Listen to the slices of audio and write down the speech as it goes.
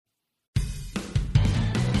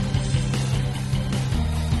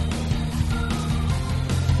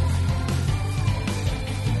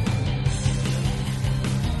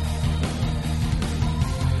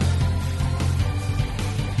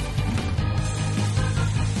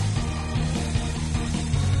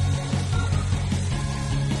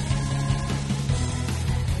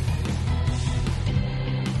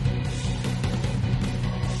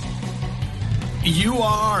You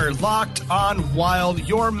are Locked On Wild,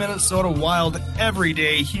 your Minnesota Wild every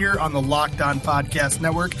day here on the Locked On Podcast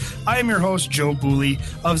Network. I am your host, Joe Booley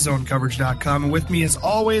of ZoneCoverage.com. And with me, as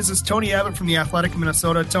always, is Tony Abbott from The Athletic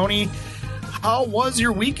Minnesota. Tony, how was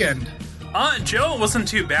your weekend? Joe, it wasn't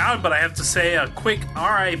too bad, but I have to say a quick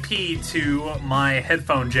RIP to my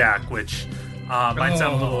headphone jack, which might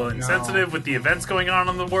sound a little insensitive with the events going on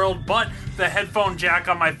in the world, but the headphone jack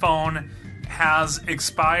on my phone has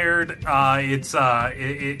expired. It's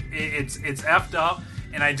effed up,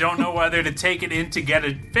 and I don't know whether to take it in to get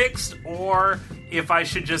it fixed or if I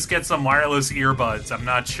should just get some wireless earbuds. I'm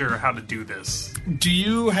not sure how to do this. Do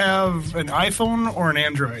you have an iPhone or an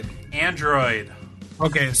Android? Android.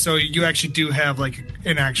 Okay, so you actually do have like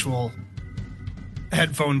an actual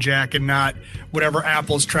headphone jack and not whatever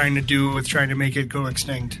Apple's trying to do with trying to make it go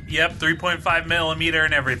extinct. Yep, 3.5 millimeter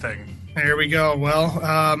and everything. There we go.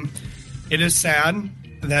 Well, it is sad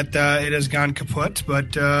that it has gone kaput,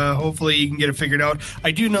 but hopefully you can get it figured out.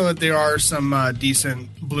 I do know that there are some decent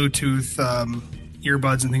Bluetooth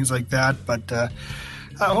earbuds and things like that, but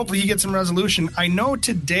hopefully you get some resolution. I know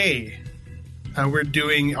today we're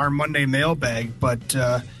doing our Monday mailbag, but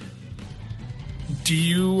do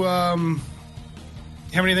you have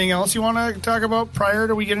anything else you want to talk about prior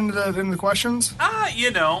to we get into the questions?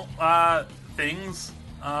 Things.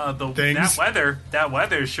 Things? That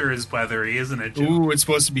weather sure is weathery, isn't it, Joe? Ooh, it's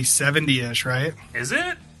supposed to be 70-ish, right? Is it?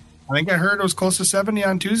 I think I heard it was close to 70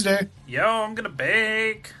 on Tuesday. Yo, I'm gonna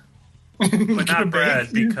bake, but not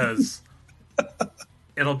bread because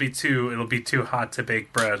it'll be too hot to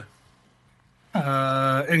bake bread.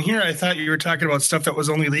 And here I thought you were talking about stuff that was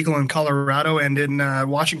only legal in Colorado and in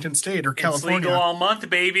Washington State or California. It's legal all month,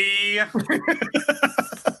 baby.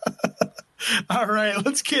 All right,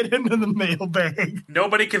 let's get into the mailbag.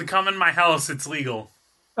 Nobody can come in my house. It's legal.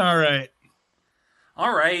 All right,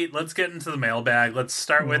 let's get into the mailbag. Let's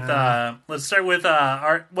start with our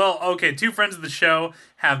two friends of the show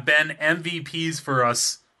have been MVPs for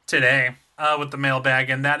us today with the mailbag,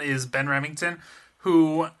 and that is Ben Remington,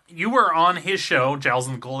 who you were on his show, Giles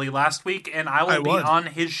and the Goalie, last week, and I will be on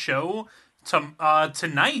his show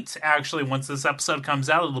tonight. Actually, once this episode comes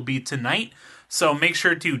out, it'll be tonight. So make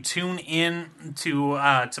sure to tune in to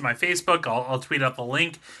my Facebook. I'll tweet out the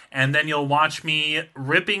link, and then you'll watch me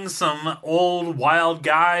ripping some old Wild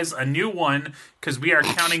guys a new one, because we are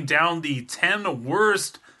counting down the 10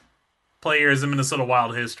 worst players in Minnesota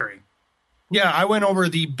Wild history. Yeah, I went over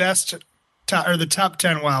the the top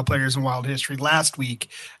 10 Wild players in Wild history last week,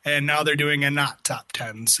 and now they're doing a not top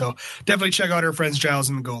 10. So definitely check out our friends Giles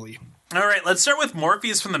and the Goalie. All right, let's start with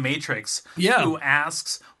Morpheus from the Matrix, who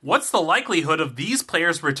asks, what's the likelihood of these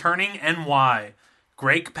players returning and why?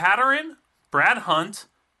 Greg Pateryn, Brad Hunt,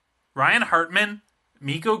 Ryan Hartman,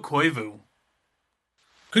 Mikko Koivu.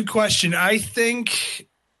 Good question. I think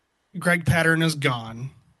Greg Pateryn is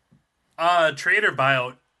gone. Trade or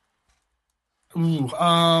buyout? Ooh,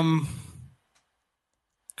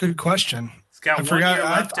 good question. He's got 1 year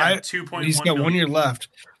left at $2.1 He's got million. 1 year left.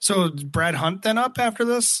 So is Brad Hunt then up after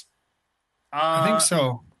this? I think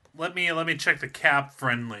so. Let me check the cap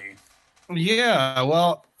friendly. Yeah,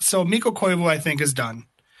 well, so Mikko Koivu, I think, is done.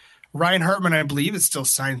 Ryan Hartman, I believe, is still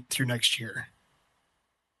signed through next year.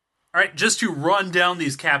 All right, just to run down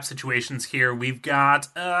these cap situations here, we've got,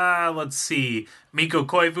 let's see, Mikko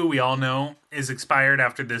Koivu, we all know, is expired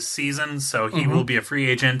after this season, so he will be a free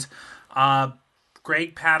agent.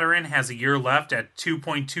 Greg Pateryn has a year left at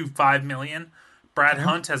 $2.25 million. Brad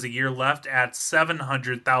Hunt has a year left at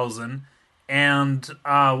 $700,000. And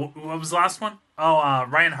what was the last one?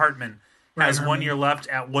 Ryan Hartman has 1 year left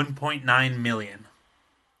at $1.9 million.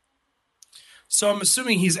 So I'm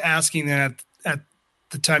assuming he's asking that at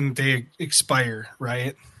the time that they expire,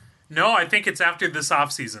 right? No, I think it's after this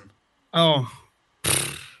offseason. Oh,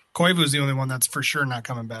 Koivu is the only one that's for sure not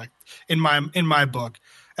coming back in my book,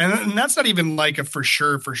 and that's not even like a for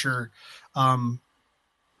sure.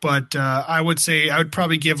 But I would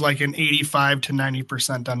probably give like an 85 to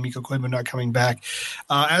 90% on Mikko Koivu not coming back.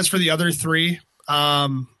 As for the other three,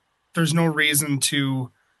 there's no reason to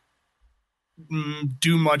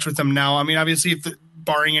do much with them now. I mean, obviously,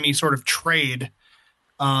 barring any sort of trade,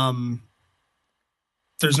 there's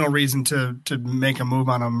no reason to make a move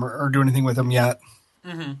on them or do anything with them yet.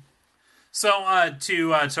 Mm-hmm. So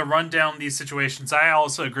to run down these situations, I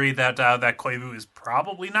also agree that that Koivu is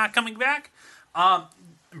probably not coming back.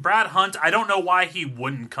 Brad Hunt, I don't know why he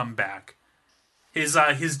wouldn't come back.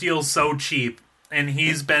 His deal's so cheap, and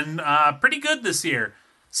he's been pretty good this year.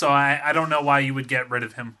 So I don't know why you would get rid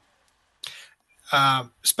of him.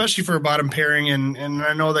 Especially for a bottom pairing, and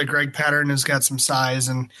I know that Greg Pateryn has got some size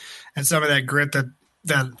and some of that grit that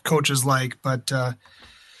that coaches like. But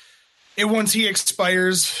once he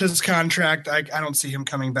expires his contract, I don't see him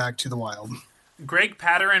coming back to the Wild. Greg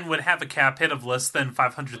Pateryn would have a cap hit of less than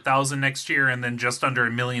 $500,000 next year, and then just under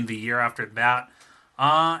 $1 million the year after that.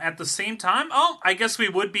 At the same time, I guess we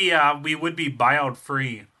would be buyout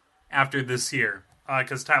free after this year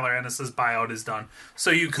because Tyler Ennis's buyout is done. So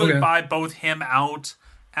you could buy both him out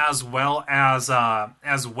as well as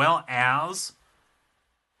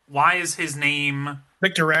why is his name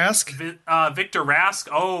Victor Rask? Victor Rask.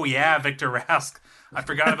 Oh yeah, Victor Rask. I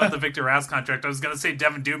forgot about the Victor Rask contract. I was going to say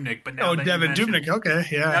Devin Dubnyk, but now Devin Dubnyk. Okay,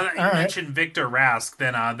 yeah. Now that you mentioned Victor Rask,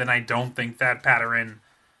 then I don't think that Pateryn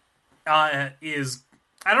is.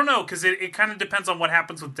 I don't know, because it kind of depends on what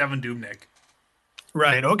happens with Devin Dubnyk.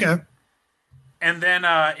 Right. Okay. And then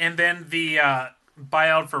the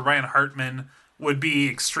buyout for Ryan Hartman would be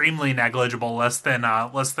extremely negligible, less than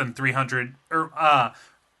 300 or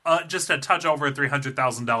just a touch over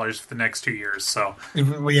 $300,000 for the next 2 years. So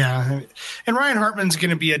yeah, and Ryan Hartman's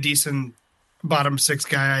going to be a decent bottom six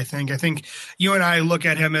guy. I think you and I look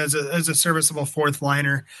at him as a serviceable fourth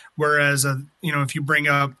liner, whereas if you bring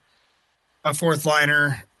up a fourth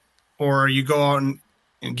liner, or you go out and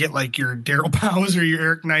get like your Daryl Powers or your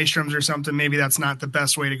Eric Nystroms or something, maybe that's not the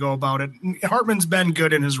best way to go about it. Hartman's been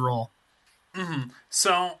good in his role. Mm-hmm.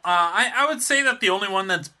 So I would say that the only one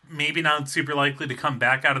that's maybe not super likely to come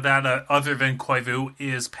back out of that, other than Koivu,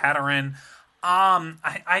 is Pateryn.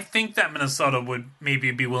 I think that Minnesota would maybe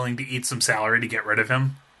be willing to eat some salary to get rid of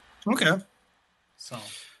him. Okay. So,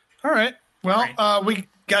 all right. Well, we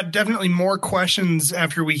got definitely more questions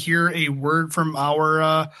after we hear a word from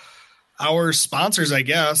our sponsors, I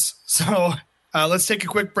guess. So let's take a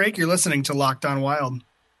quick break. You're listening to Locked On Wild.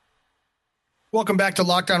 Welcome back to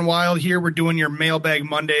Locked On Wild. Here we're doing your Mailbag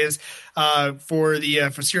Mondays for the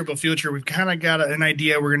foreseeable future. We've kind of got an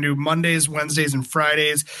idea. We're going to do Mondays, Wednesdays, and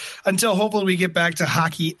Fridays until hopefully we get back to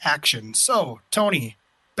hockey action. So, Tony,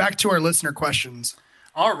 back to our listener questions.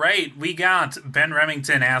 All right, we got Ben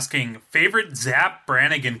Remington asking, favorite Zap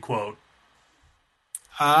Brannigan quote?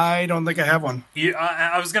 I don't think I have one.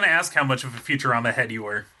 I was going to ask how much of a Futurama head you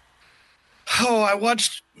were. Oh, I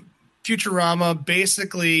watched Futurama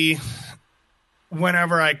basically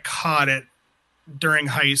whenever I caught it during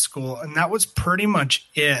high school, and that was pretty much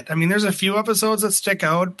it. I mean, there's a few episodes that stick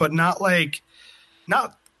out, but not a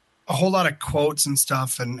whole lot of quotes and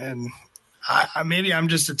stuff. And maybe I'm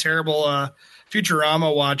just a terrible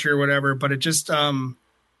Futurama watcher or whatever, but it just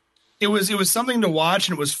it was something to watch,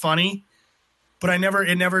 and it was funny, but it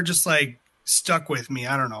never just like stuck with me.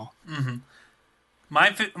 I don't know. Mm-hmm.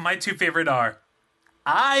 My two favorite are,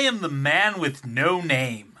 I am the man with no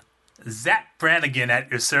name, Zap Brannigan at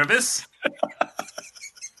your service.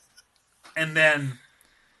 And then,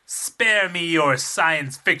 spare me your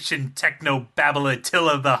science fiction techno babble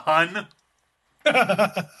Attila the Hun.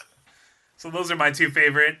 So those are my two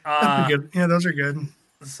favorite. Good. Yeah, those are good.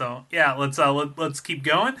 So yeah, let's keep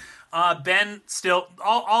going. Ben, still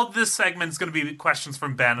all this segment's going to be questions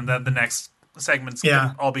from Ben, and then the next segment's going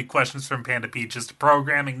to all be questions from Panda Pete. Just a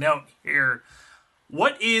programming note here.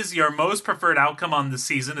 What is your most preferred outcome on the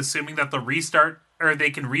season, assuming that they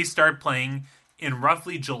can restart playing in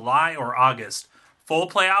roughly July or August? Full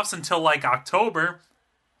playoffs until like October,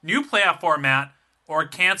 new playoff format, or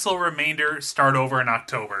cancel remainder, start over in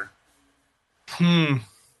October?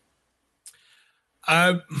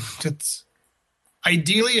 It's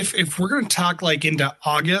ideally if we're going to talk like into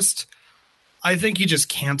August, I think you just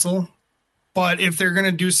cancel. But if they're going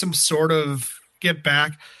to do some sort of get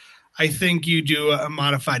back, I think you do a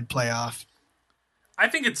modified playoff. I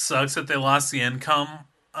think it sucks that they lost the income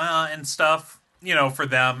and stuff. For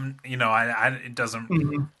them, it doesn't.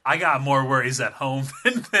 Mm-hmm. I got more worries at home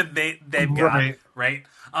than they've got, right?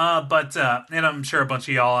 But I'm sure a bunch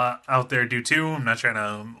of y'all out there do too. I'm not trying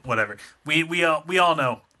to whatever. We all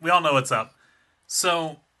know what's up.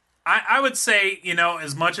 So I would say,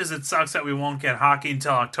 as much as it sucks that we won't get hockey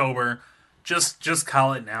until October, just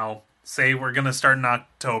call it now. Say we're gonna start in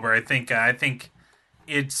October. I think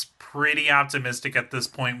it's pretty optimistic at this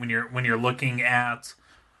point when you're looking at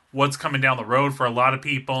what's coming down the road for a lot of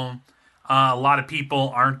people. A lot of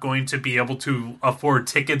people aren't going to be able to afford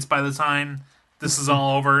tickets by the time this is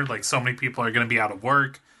all over. Like, so many people are going to be out of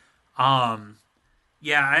work. I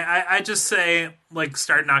just say, like,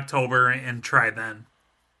 start in October and try then.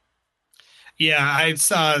 Yeah, I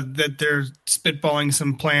saw that they're spitballing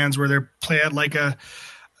some plans where they're play at like the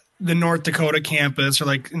North Dakota campus, or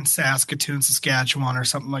like in Saskatoon, Saskatchewan, or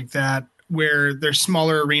something like that, where they're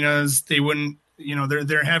smaller arenas. They wouldn't,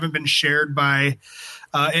 they haven't been shared by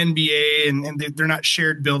NBA, and they're not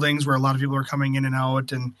shared buildings where a lot of people are coming in and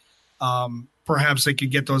out. And perhaps they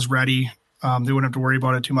could get those ready. They wouldn't have to worry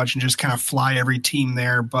about it too much and just kind of fly every team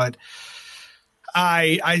there. But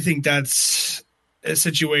I think that's a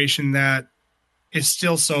situation that is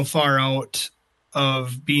still so far out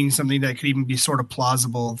of being something that could even be sort of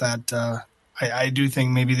plausible that I do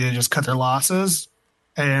think maybe they just cut their losses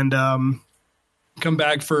and come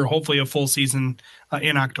back for hopefully a full season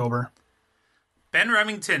in October. Ben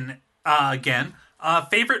Remington, again,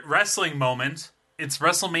 favorite wrestling moment. It's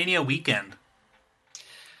WrestleMania weekend.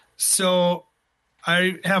 So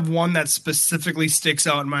I have one that specifically sticks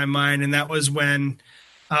out in my mind, and that was when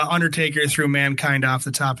Undertaker threw Mankind off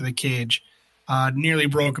the top of the cage, nearly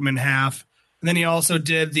broke him in half. And then he also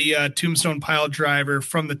did the Tombstone Pile Driver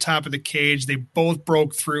from the top of the cage. They both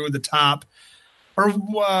broke through the top. Or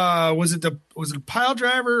was it a pile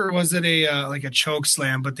driver, or was it a like a choke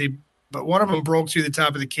slam? But one of them broke through the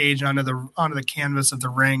top of the cage onto the canvas of the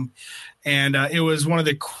ring, and it was one of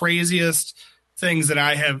the craziest things that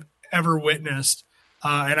I have ever witnessed.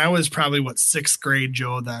 And I was probably sixth grade,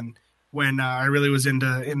 Joe, then when I really was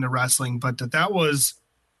into wrestling. But that was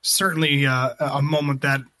certainly a moment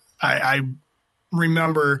that I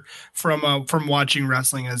remember from watching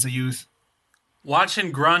wrestling as a youth.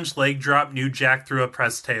 Watching Grunge leg drop New Jack through a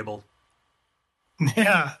press table.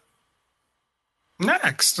 Yeah.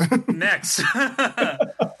 Next.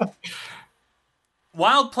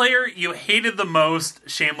 Wild player you hated the most.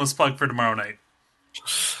 Shameless plug for tomorrow night.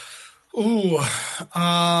 Ooh.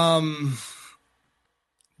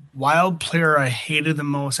 Wild player I hated the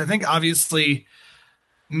most. I think obviously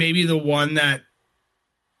maybe the one that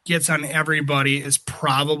gets on everybody is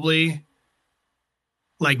probably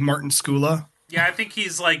like Martin Skula. Yeah, I think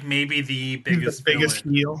he's like maybe the biggest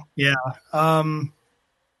heel. Yeah.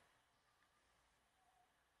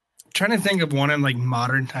 Trying to think of one in like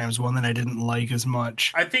modern times, one that I didn't like as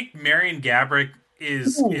much. I think Marion Gabrick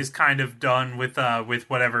is kind of done with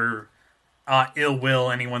whatever ill will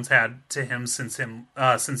anyone's had to him since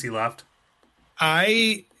he left.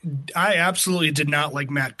 I absolutely did not like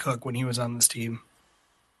Matt Cook when he was on this team.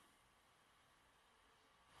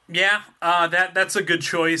 Yeah, that's a good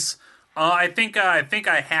choice. I think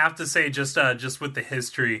I have to say just with the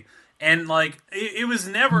history, and like it was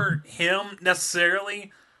never him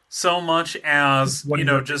necessarily so much as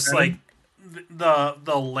just like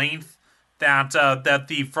the length that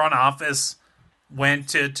the front office went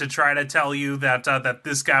to try to tell you that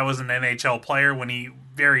this guy was an NHL player when he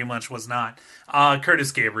very much was not.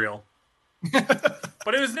 Curtis Gabriel.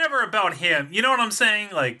 But it was never about him. You know what I'm saying?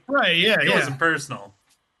 Like, right? Yeah, it wasn't personal.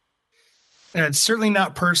 Yeah, it's certainly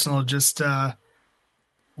not personal. Just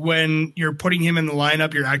when you're putting him in the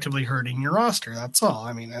lineup, you're actively hurting your roster. That's all.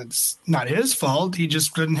 I mean, it's not his fault. He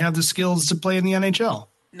just didn't have the skills to play in the NHL.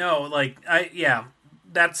 No, like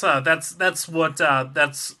that's what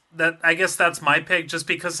I guess that's my pick. Just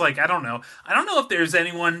because, like, I don't know if there's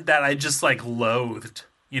anyone that I just like loathed.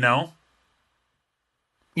 You know?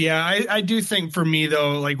 Yeah, I do think for me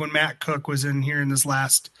though, like when Matt Cook was in here in this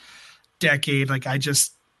last decade, like I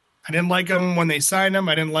didn't like him when they signed him.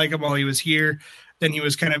 I didn't like him while he was here. Then he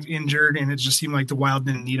was kind of injured, and it just seemed like the Wild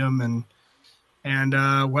didn't need him.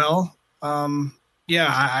 I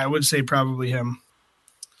would say probably him.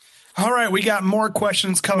 All right, we got more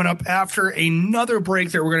questions coming up after another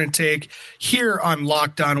break that we're going to take here on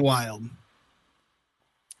Locked On Wild.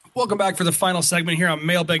 Welcome back for the final segment here on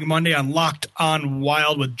Mailbag Monday on Locked On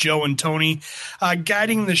Wild with Joe and Tony.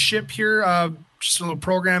 Guiding the ship here, just a little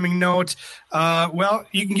programming note.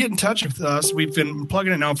 You can get in touch with us. We've been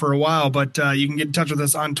plugging it now for a while, but you can get in touch with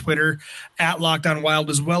us on Twitter at Locked On Wild,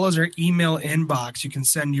 as well as our email inbox. You can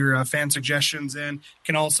send your fan suggestions in. You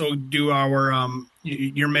can also do our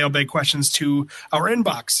your mailbag questions to our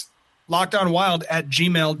inbox,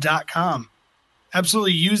 lockedonwild@gmail.com.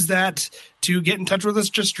 Absolutely use that to get in touch with us.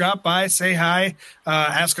 Just drop by, say hi,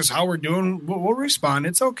 ask us how we're doing. We'll respond.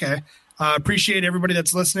 It's okay. Appreciate everybody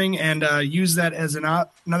that's listening, and use that as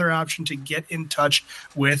another option to get in touch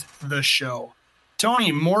with the show.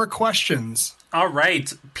 Tony, more questions. All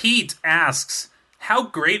right. Pete asks, how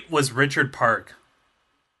great was Richard Park?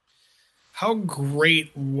 How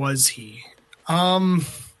great was he?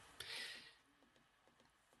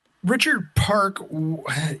 Richard Park,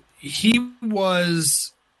 he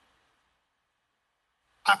was...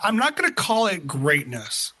 I'm not going to call it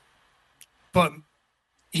greatness, but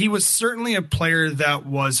he was certainly a player that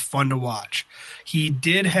was fun to watch. He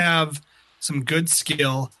did have some good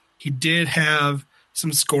skill. He did have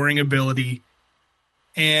some scoring ability,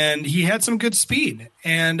 and he had some good speed.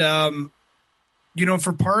 And,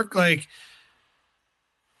 for Park, like,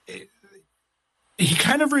 he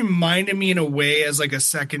kind of reminded me in a way as like a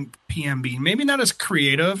second PMB, maybe not as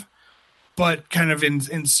creative, but kind of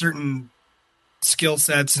in certain skill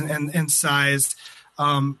sets and size.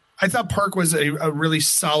 I thought Park was a really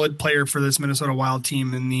solid player for this Minnesota Wild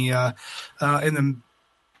team in the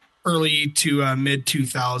early to mid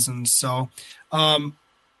 2000s. So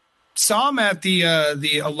saw him at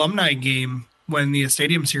the alumni game when the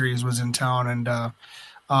Stadium Series was in town, and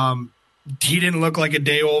he didn't look like a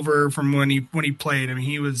day over from when he played. I mean,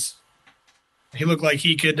 he looked like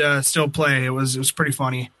he could still play. It was pretty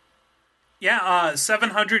funny. Yeah,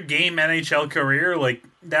 700 game NHL career, like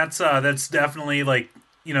that's definitely like,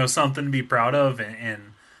 you know, something to be proud of,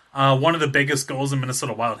 and one of the biggest goals in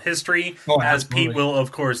Minnesota Wild history, as Pete will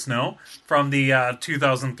of course know from the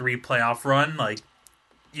 2003 playoff run. Like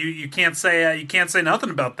you can't say nothing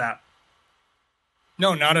about that.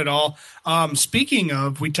 No, not at all. Speaking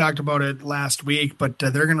of, we talked about it last week, but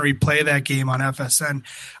they're going to replay that game on FSN.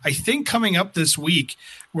 I think coming up this week,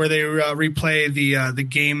 where they replay the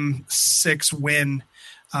Game 6 win.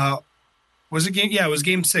 Was it game? Yeah, it was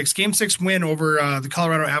Game 6. Game 6 win over the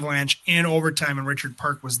Colorado Avalanche in overtime, and Richard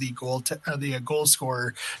Park was the goal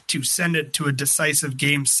scorer to send it to a decisive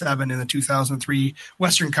Game 7 in the 2003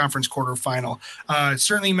 Western Conference quarterfinal.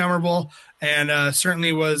 Certainly memorable, and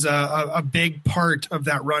certainly was a big part of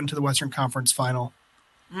that run to the Western Conference final.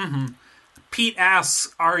 Mm-hmm. Pete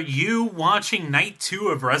asks, are you watching Night 2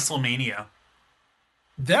 of WrestleMania?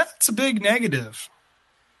 That's a big negative.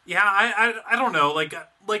 Yeah, I don't know.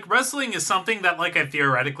 Like wrestling is something that like I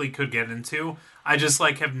theoretically could get into. I just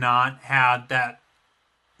like have not had that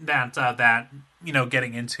you know,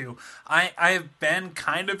 getting into. I have been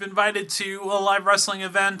kind of invited to a live wrestling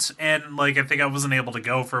event, and like I think I wasn't able to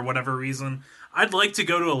go for whatever reason. I'd like to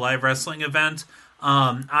go to a live wrestling event.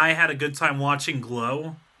 I had a good time watching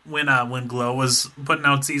Glow when Glow was putting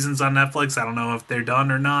out seasons on Netflix. I don't know if they're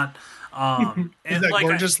done or not. And is that like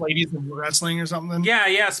Gorgeous Ladies of Wrestling or something?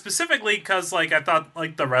 Yeah, specifically because like I thought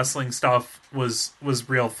like the wrestling stuff was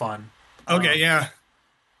real fun. Okay, yeah.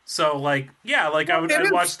 So like yeah, like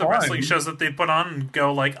I'd watch the wrestling shows that they put on and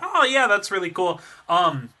go like, oh yeah, that's really cool.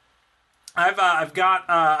 I've got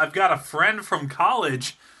a friend from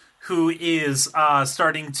college who is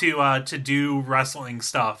starting to do wrestling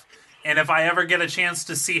stuff, and if I ever get a chance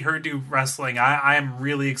to see her do wrestling, I am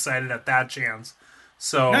really excited at that chance.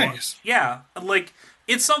 So, nice. Yeah, like,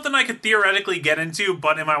 it's something I could theoretically get into,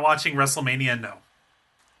 but am I watching WrestleMania? No.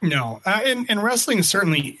 No, and wrestling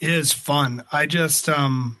certainly is fun. I just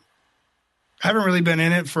haven't really been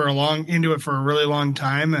into it for a really long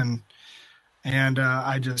time, and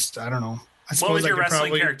I don't know. What would your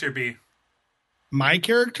wrestling character be? My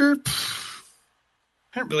character?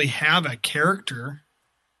 I don't really have a character.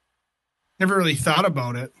 Never really thought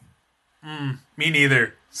about it. Me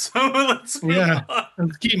neither. So let's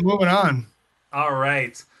keep moving on. All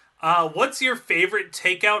right. What's your favorite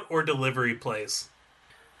takeout or delivery place?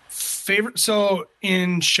 So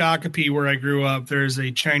in Shakopee, where I grew up, there's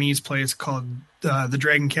a Chinese place called the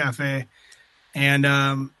Dragon Cafe,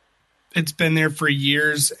 and it's been there for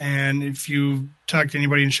years. And if you talk to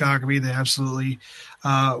anybody in Shakopee, they absolutely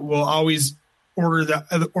will always order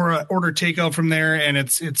takeout from there, and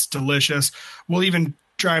it's delicious. We'll even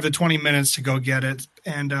drive the 20 minutes to go get it.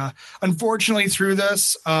 And unfortunately, through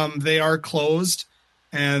this, they are closed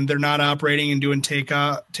and they're not operating and doing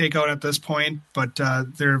takeout at this point. But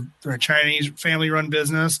they're a Chinese family-run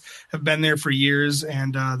business, have been there for years,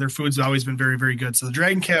 and their food's always been very, very good. So the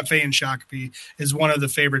Dragon Cafe in Shakopee is one of the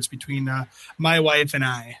favorites between my wife and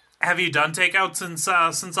I. Have you done takeout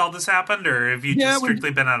since all this happened, or have you just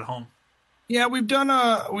strictly been at home? Yeah, we've done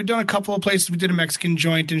a couple of places. We did a Mexican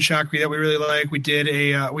joint in Shakopee that we really like. We did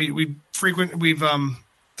the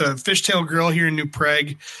Fishtail Grill here in New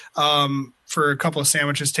Prague for a couple of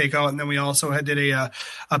sandwiches takeout, and then we also did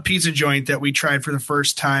a pizza joint that we tried for the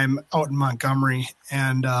first time out in Montgomery,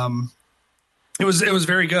 and it was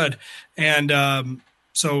very good. And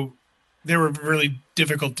so they were really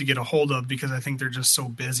difficult to get a hold of because I think they're just so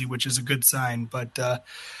busy, which is a good sign. But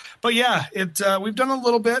yeah, we've done a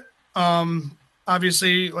little bit.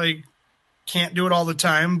 Obviously, like, can't do it all the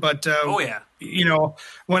time, but you know,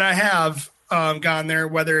 when I have gone there,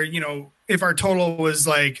 whether, you know, if our total was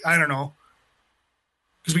like, I don't know,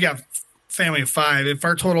 because we got family of 5, if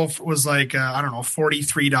our total was like I don't know,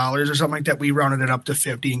 $43 or something like that, we rounded it up to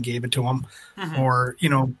 50 and gave it to them. Mm-hmm. Or, you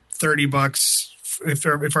know, $30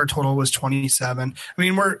 if our total was 27. I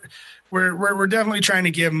mean, we're definitely trying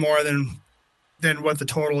to give more than what the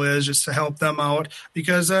total is, just to help them out,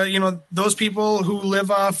 because you know, those people who live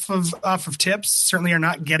off of tips certainly are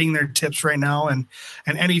not getting their tips right now, and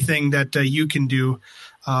anything that you can do,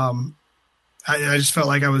 I just felt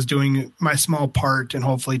like I was doing my small part and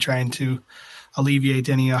hopefully trying to alleviate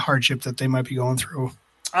any hardship that they might be going through.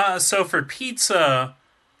 So for pizza,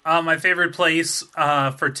 my favorite place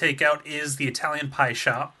for takeout is the Italian Pie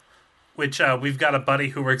Shop, which we've got a buddy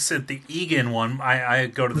who works at the Egan one. I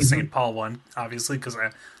go to the St. Paul one, obviously, because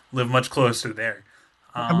I live much closer there.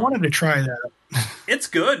 I wanted to try that. It's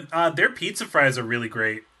good. Their pizza fries are really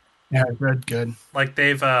great. Yeah, good. Like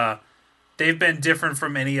they've been different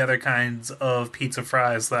from any other kinds of pizza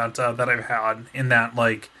fries that I've had. In that,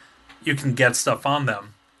 like, you can get stuff on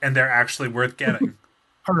them, and they're actually worth getting.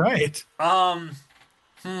 All right. Trying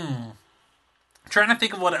to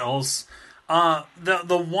think of what else.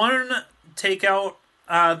 The one takeout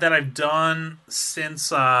that I've done since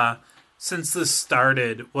this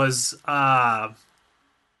started was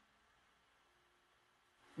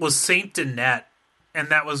Saint Denet, and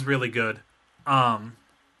that was really good. I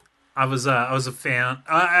was a fan.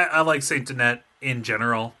 I like Saint Denet in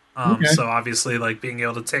general. So obviously, like, being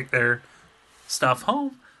able to take their stuff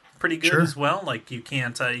home, pretty good as well. Like, you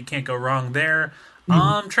can't go wrong there.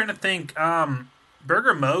 I'm trying to think.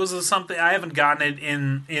 Burger Mo's is something I haven't gotten it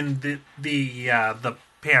in the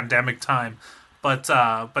pandemic time, but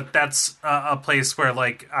that's a place where,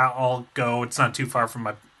 like, I'll go. It's not too far from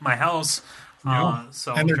my house.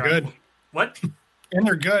 So and they're good. What? And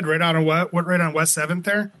they're good. Right on right on West 7th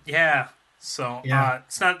there. Yeah. So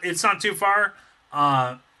it's not too far.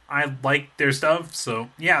 I like their stuff. So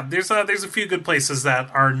yeah, there's a few good places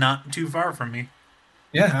that are not too far from me.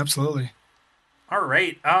 Yeah, absolutely. All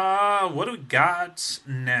right. What do we got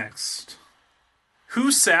next?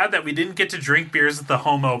 Who's sad that we didn't get to drink beers at the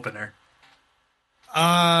home opener?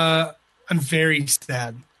 I'm very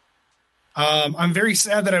sad. I'm very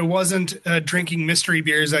sad that I wasn't drinking mystery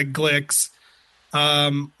beers at Glick's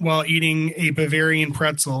while eating a Bavarian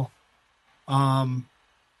pretzel and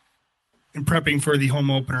prepping for the home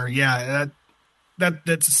opener. Yeah,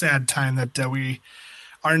 that's a sad time that we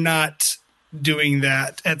are not doing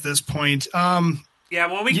that at this point. When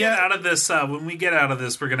we get out of this,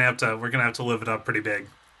 we're gonna have to live it up pretty big.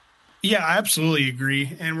 Yeah, I absolutely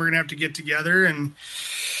agree, and we're gonna have to get together and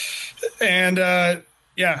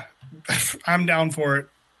yeah, I'm down for it.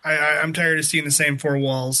 I'm tired of seeing the same four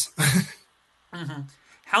walls.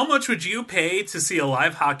 How much would you pay to see a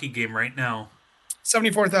live hockey game right now?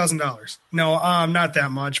 $74,000. No, not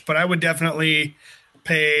that much, but I would definitely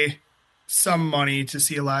pay some money to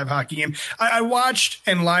see a live hockey game. I watched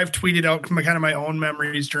and live tweeted out kind of my own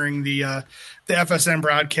memories during the FSN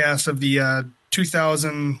broadcast of the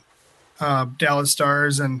 2000 Dallas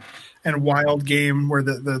Stars and Wild game, where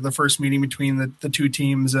the first meeting between the two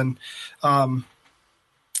teams, and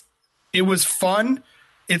it was fun.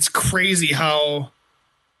 It's crazy how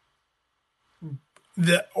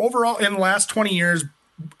the overall in the last 20 years,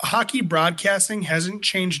 hockey broadcasting hasn't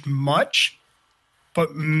changed much,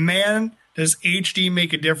 but man, does HD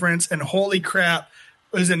make a difference, and holy crap,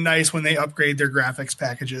 is it nice when they upgrade their graphics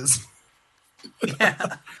packages.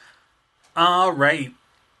 Yeah. All right.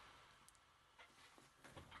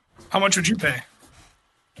 How much would you pay?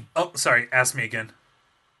 Oh, sorry. Ask me again.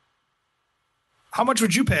 How much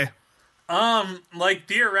would you pay? Like,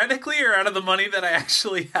 theoretically, or out of the money that I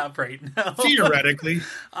actually have right now? Theoretically.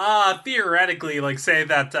 Theoretically, like, say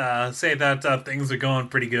that things are going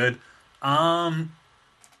pretty good. More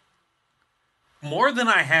than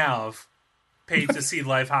I have paid to see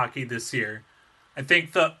live hockey this year. I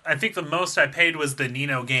think the most I paid was the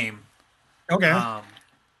Nino game. Okay.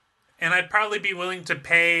 And I'd probably be willing to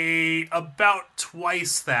pay about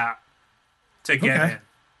twice that to get in.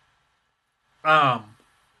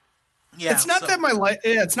 Yeah, it's not that my life.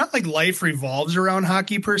 It's not like life revolves around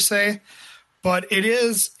hockey per se, but it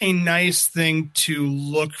is a nice thing to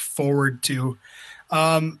look forward to.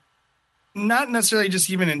 Not necessarily just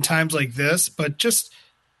even in times like this, but just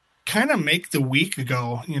kind of make the week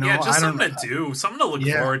go. You know, yeah, just something to do, something to look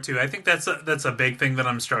forward to. I think that's a big thing that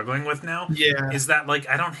I'm struggling with now. Yeah, is that, like,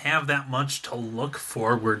 I don't have that much to look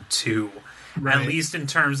forward to, right. At least in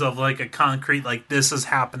terms of, like, a concrete, like, this is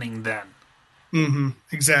happening then. Mm-hmm.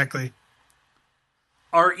 Exactly.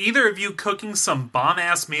 Are either of you cooking some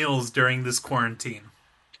bomb-ass meals during this quarantine?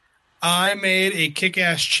 I made a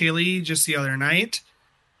kick-ass chili just the other night.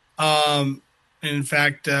 In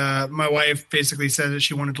fact, my wife basically said that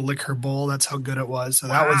she wanted to lick her bowl. That's how good it was. So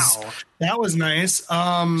that was nice.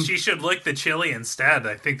 She should lick the chili instead.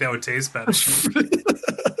 I think that would taste better.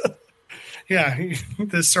 Yeah,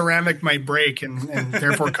 the ceramic might break and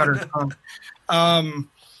therefore cut her tongue.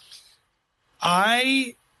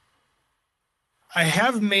 I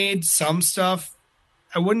have made some stuff.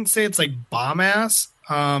 I wouldn't say it's like bomb ass.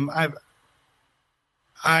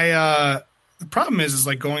 The problem is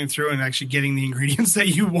like going through and actually getting the ingredients that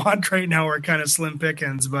you want right now are kind of slim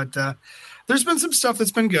pickings. But there's been some stuff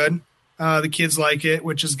that's been good. The kids like it,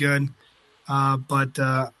 which is good. But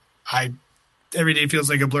every day feels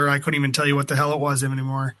like a blur. I couldn't even tell you what the hell it was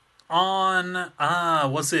anymore. On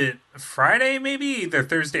was it Friday? Maybe either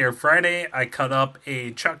Thursday or Friday. I cut up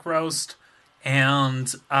a chuck roast and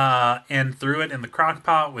threw it in the crock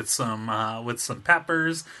pot with some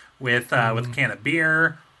peppers, with a can of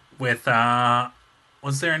beer. With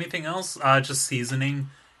was there anything else? Just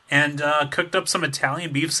seasoning, and cooked up some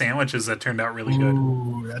Italian beef sandwiches that turned out really good.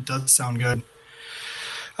 Ooh, that does sound good.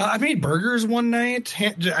 I made burgers one night.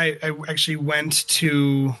 I actually went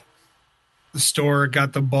to the store,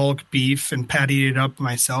 got the bulk beef, and patted it up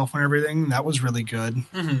myself and everything. That was really good.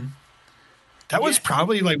 Mm-hmm. That was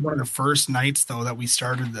probably like one of the first nights though that we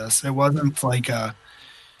started this. It wasn't like it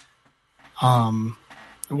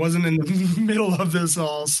wasn't in the middle of this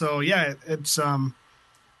all. So yeah, it's trying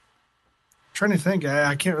to think.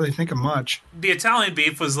 I can't really think of much. The Italian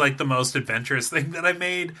beef was like the most adventurous thing that I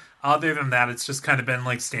made. Other than that, it's just kind of been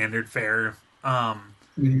like standard fare.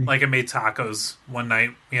 Like I made tacos one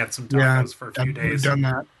night. We had some tacos for a few days. Done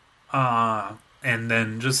that. And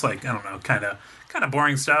then just like, I don't know, kind of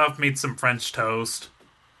boring stuff. Made some French toast.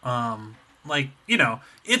 Like, you know,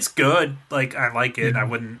 it's good. Like I like it. I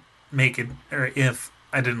wouldn't make it or if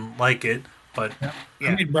I didn't like it, but yeah.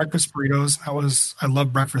 I made breakfast burritos. I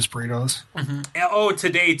love breakfast burritos. Mm-hmm. Oh,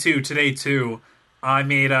 today too. I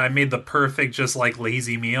made the perfect just like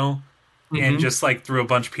lazy meal, and just like threw a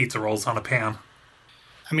bunch of pizza rolls on a pan.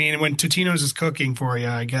 I mean, when Totino's is cooking for you,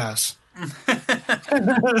 I guess.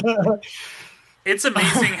 It's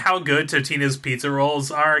amazing how good Totino's pizza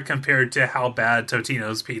rolls are compared to how bad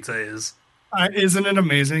Totino's pizza is. Isn't it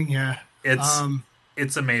amazing? Yeah, it's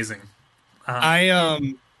amazing.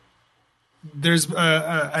 There's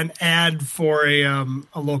an ad for a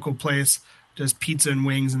local place does pizza and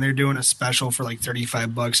wings, and they're doing a special for like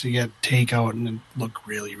 $35 to get takeout and look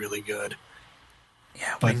really, really good.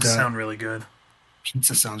 Yeah, wings sound really good.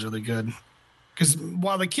 Pizza sounds really good. Because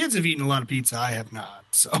while the kids have eaten a lot of pizza, I have not.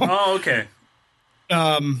 So. Oh, okay.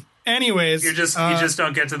 Anyways, you just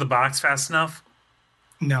don't get to the box fast enough.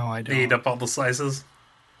 No, I don't. They eat up all the slices.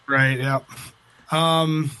 Right. Yep.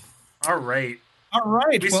 All right.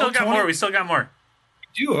 We still got more. We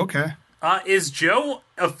do. Okay. Is Joe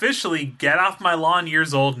officially get off my lawn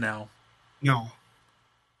years old now? No.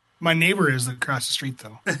 My neighbor is across the street,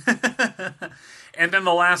 though. And then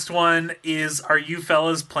the last one is, are you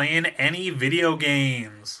fellas playing any video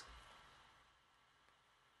games?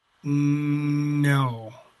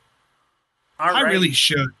 No. All right. I really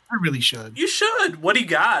should. You should. What do you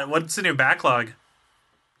got? What's in your backlog?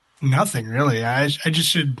 Nothing, really. I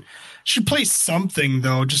just should play something,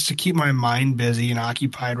 though, just to keep my mind busy and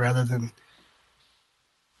occupied rather than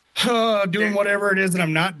doing whatever it is that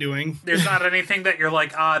I'm not doing. There's not anything that you're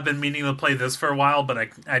like, I've been meaning to play this for a while, but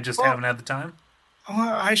I just haven't had the time?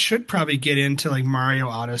 Well, I should probably get into, like, Mario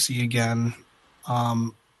Odyssey again.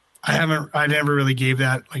 I never really gave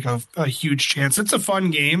that, like, a huge chance. It's a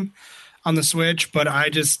fun game on the Switch, but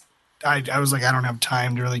I was like, I don't have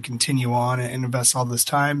time to really continue on and invest all this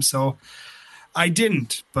time, so I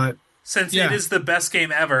didn't, but... Since it is the best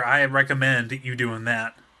game ever, I recommend you doing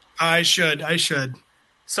that. I should.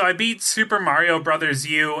 So I beat Super Mario Brothers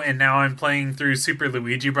U, and now I'm playing through Super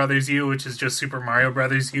Luigi Brothers U, which is just Super Mario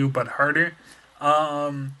Brothers U, but harder.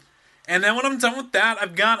 And then when I'm done with that,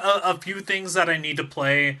 I've got a few things that I need to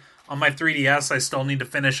play. On my 3DS, I still need to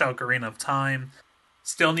finish Ocarina of Time.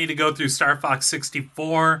 Still need to go through Star Fox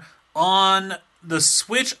 64. On the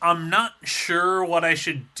Switch, I'm not sure what I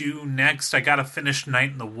should do next. I gotta finish Night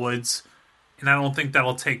in the Woods, and I don't think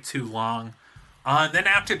that'll take too long. And then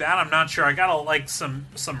after that, I'm not sure. I gotta like some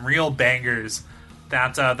real bangers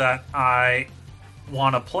that I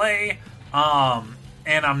want to play,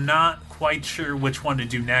 and I'm not quite sure which one to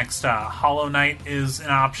do next. Hollow Knight is an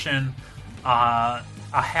option. A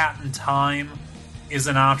Hat in Time is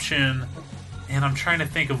an option, and I'm trying to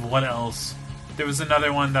think of what else. There was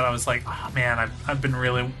another one that I was like, oh man, I've been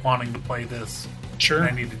really wanting to play this. Sure.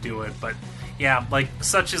 I need to do it. But yeah, like,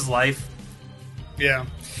 such is life. Yeah.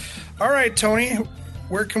 All right, Tony,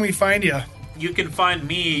 where can we find you? You can find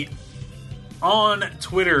me on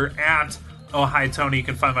Twitter at Oh Hi Tony. You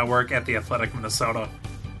can find my work at The Athletic Minnesota.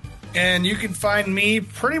 And you can find me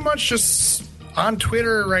pretty much just on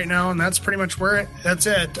Twitter right now, and that's pretty much that's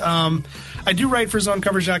it. I do write for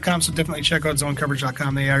ZoneCoverage.com, so definitely check out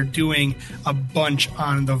ZoneCoverage.com. They are doing a bunch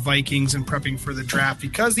on the Vikings and prepping for the draft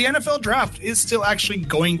because the NFL draft is still actually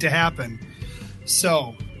going to happen.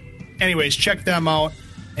 So, anyways, check them out,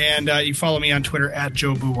 and you follow me on Twitter at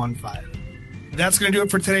JoeBoo15. That's going to do it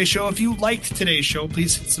for today's show. If you liked today's show,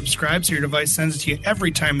 please hit subscribe so your device sends it to you every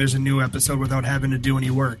time there's a new episode without having to do any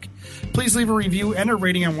work. Please leave a review and a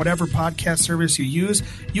rating on whatever podcast service you use.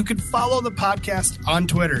 You can follow the podcast on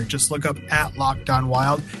Twitter. Just look up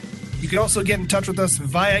 @LockedOnWild. You can also get in touch with us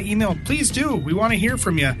via email. Please do. We want to hear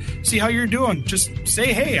from you. See how you're doing. Just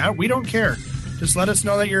say, hey, we don't care. Just let us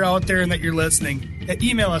know that you're out there and that you're listening.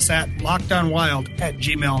 Email us at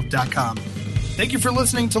lockedonwild@gmail.com. Thank you for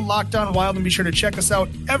listening to Locked On Wild, and be sure to check us out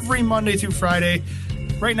every Monday through Friday.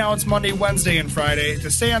 Right now it's Monday, Wednesday, and Friday to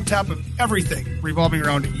stay on top of everything revolving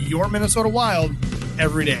around your Minnesota Wild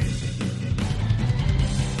every day.